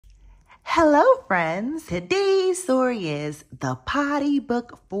Hello, friends. Today's story is The Potty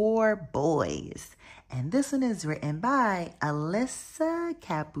Book for Boys. And this one is written by Alyssa,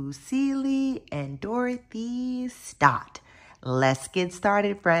 Capucilli, and Dorothy Stott. Let's get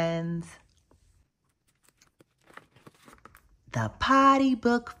started, friends. The Potty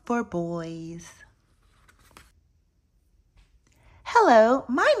Book for Boys. Hello,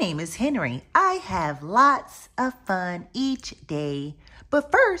 my name is Henry. I have lots of fun each day. But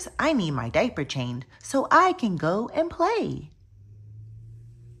first, I need my diaper changed so I can go and play.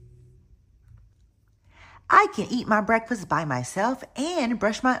 I can eat my breakfast by myself and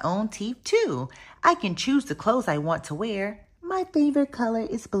brush my own teeth too. I can choose the clothes I want to wear. My favorite color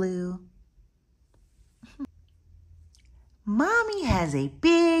is blue. Mommy has a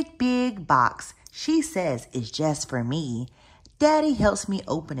big box. She says it's just for me. Daddy helps me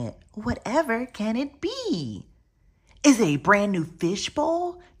open it. Whatever can it be? Is it a brand new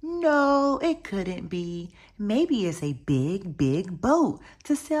fishbowl? No, it couldn't be. Maybe it's a big boat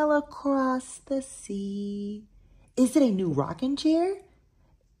to sail across the sea. Is it a new rocking chair?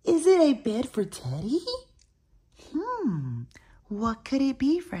 Is it a bed for Teddy? What could it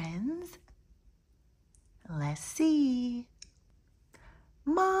be, friends? Let's see.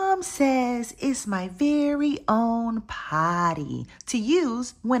 Mom says it's my very own potty to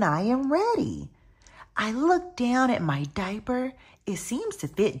use when I am ready. I look down at my diaper. It seems to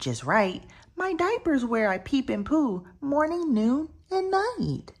fit just right. My diaper's where I peep and poo morning, noon, and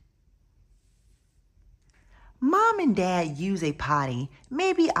night. Mom and Dad use a potty.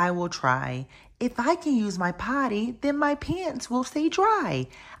 Maybe I will try. If I can use my potty, then my pants will stay dry.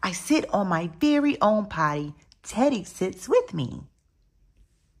 I sit on my very own potty. Teddy sits with me.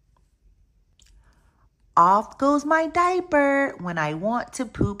 Off goes my diaper when I want to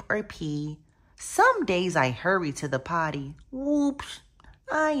poop or pee. Some days I hurry to the potty. Whoops,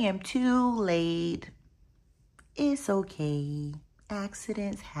 I am too late. It's okay.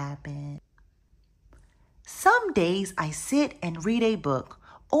 Accidents happen. Some days I sit and read a book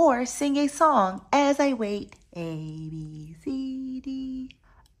or sing a song as I wait. A, B, C, D.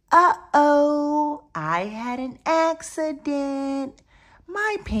 Uh-oh, I had an accident.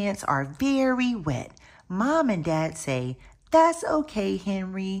 My pants are very wet. Mom and Dad say, "That's okay,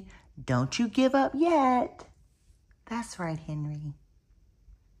 Henry. Don't you give up yet." That's right, Henry.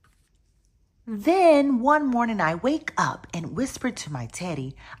 Then one morning I wake up and whisper to my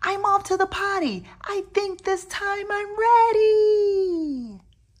Teddy, "I'm off to the potty. I think this time I'm ready."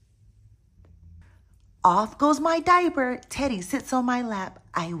 Off goes my diaper. Teddy sits on my lap.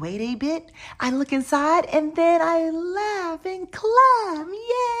 I wait a bit. I look inside and then I laugh and clap.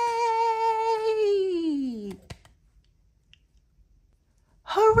 Yay!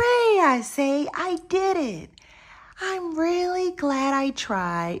 Hooray, I say, I did it. I'm really glad I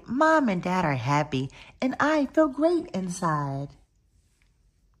tried. Mom and Dad are happy, and I feel great inside.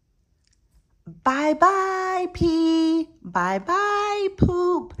 Bye-bye, pee. Bye-bye,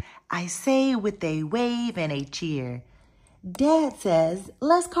 poop. I say with a wave and a cheer. Dad says,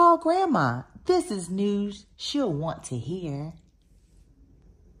 "Let's call Grandma. This is news she'll want to hear."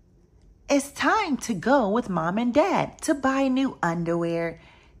 It's time to go with Mom and Dad to buy new underwear.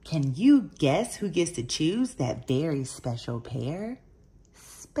 Can you guess who gets to choose that very special pair?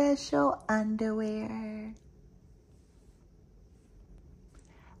 Special underwear.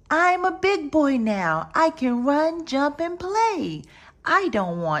 I'm a big boy now. I can run, jump, and play. I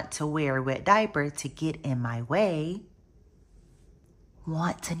don't want to wear a wet diaper to get in my way.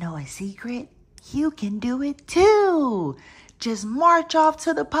 Want to know a secret? You can do it too. Just march off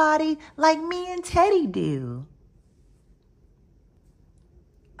to the potty like me and Teddy do.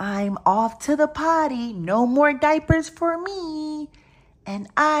 I'm off to the potty, no more diapers for me. And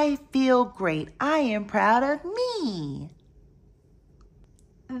I feel great. I am proud of me.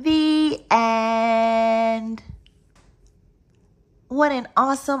 The end. What an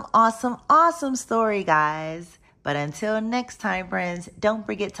awesome story, guys. But until next time, friends, don't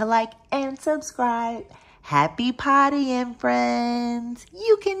forget to like and subscribe. Happy pottying, friends.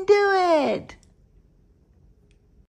 You can do it.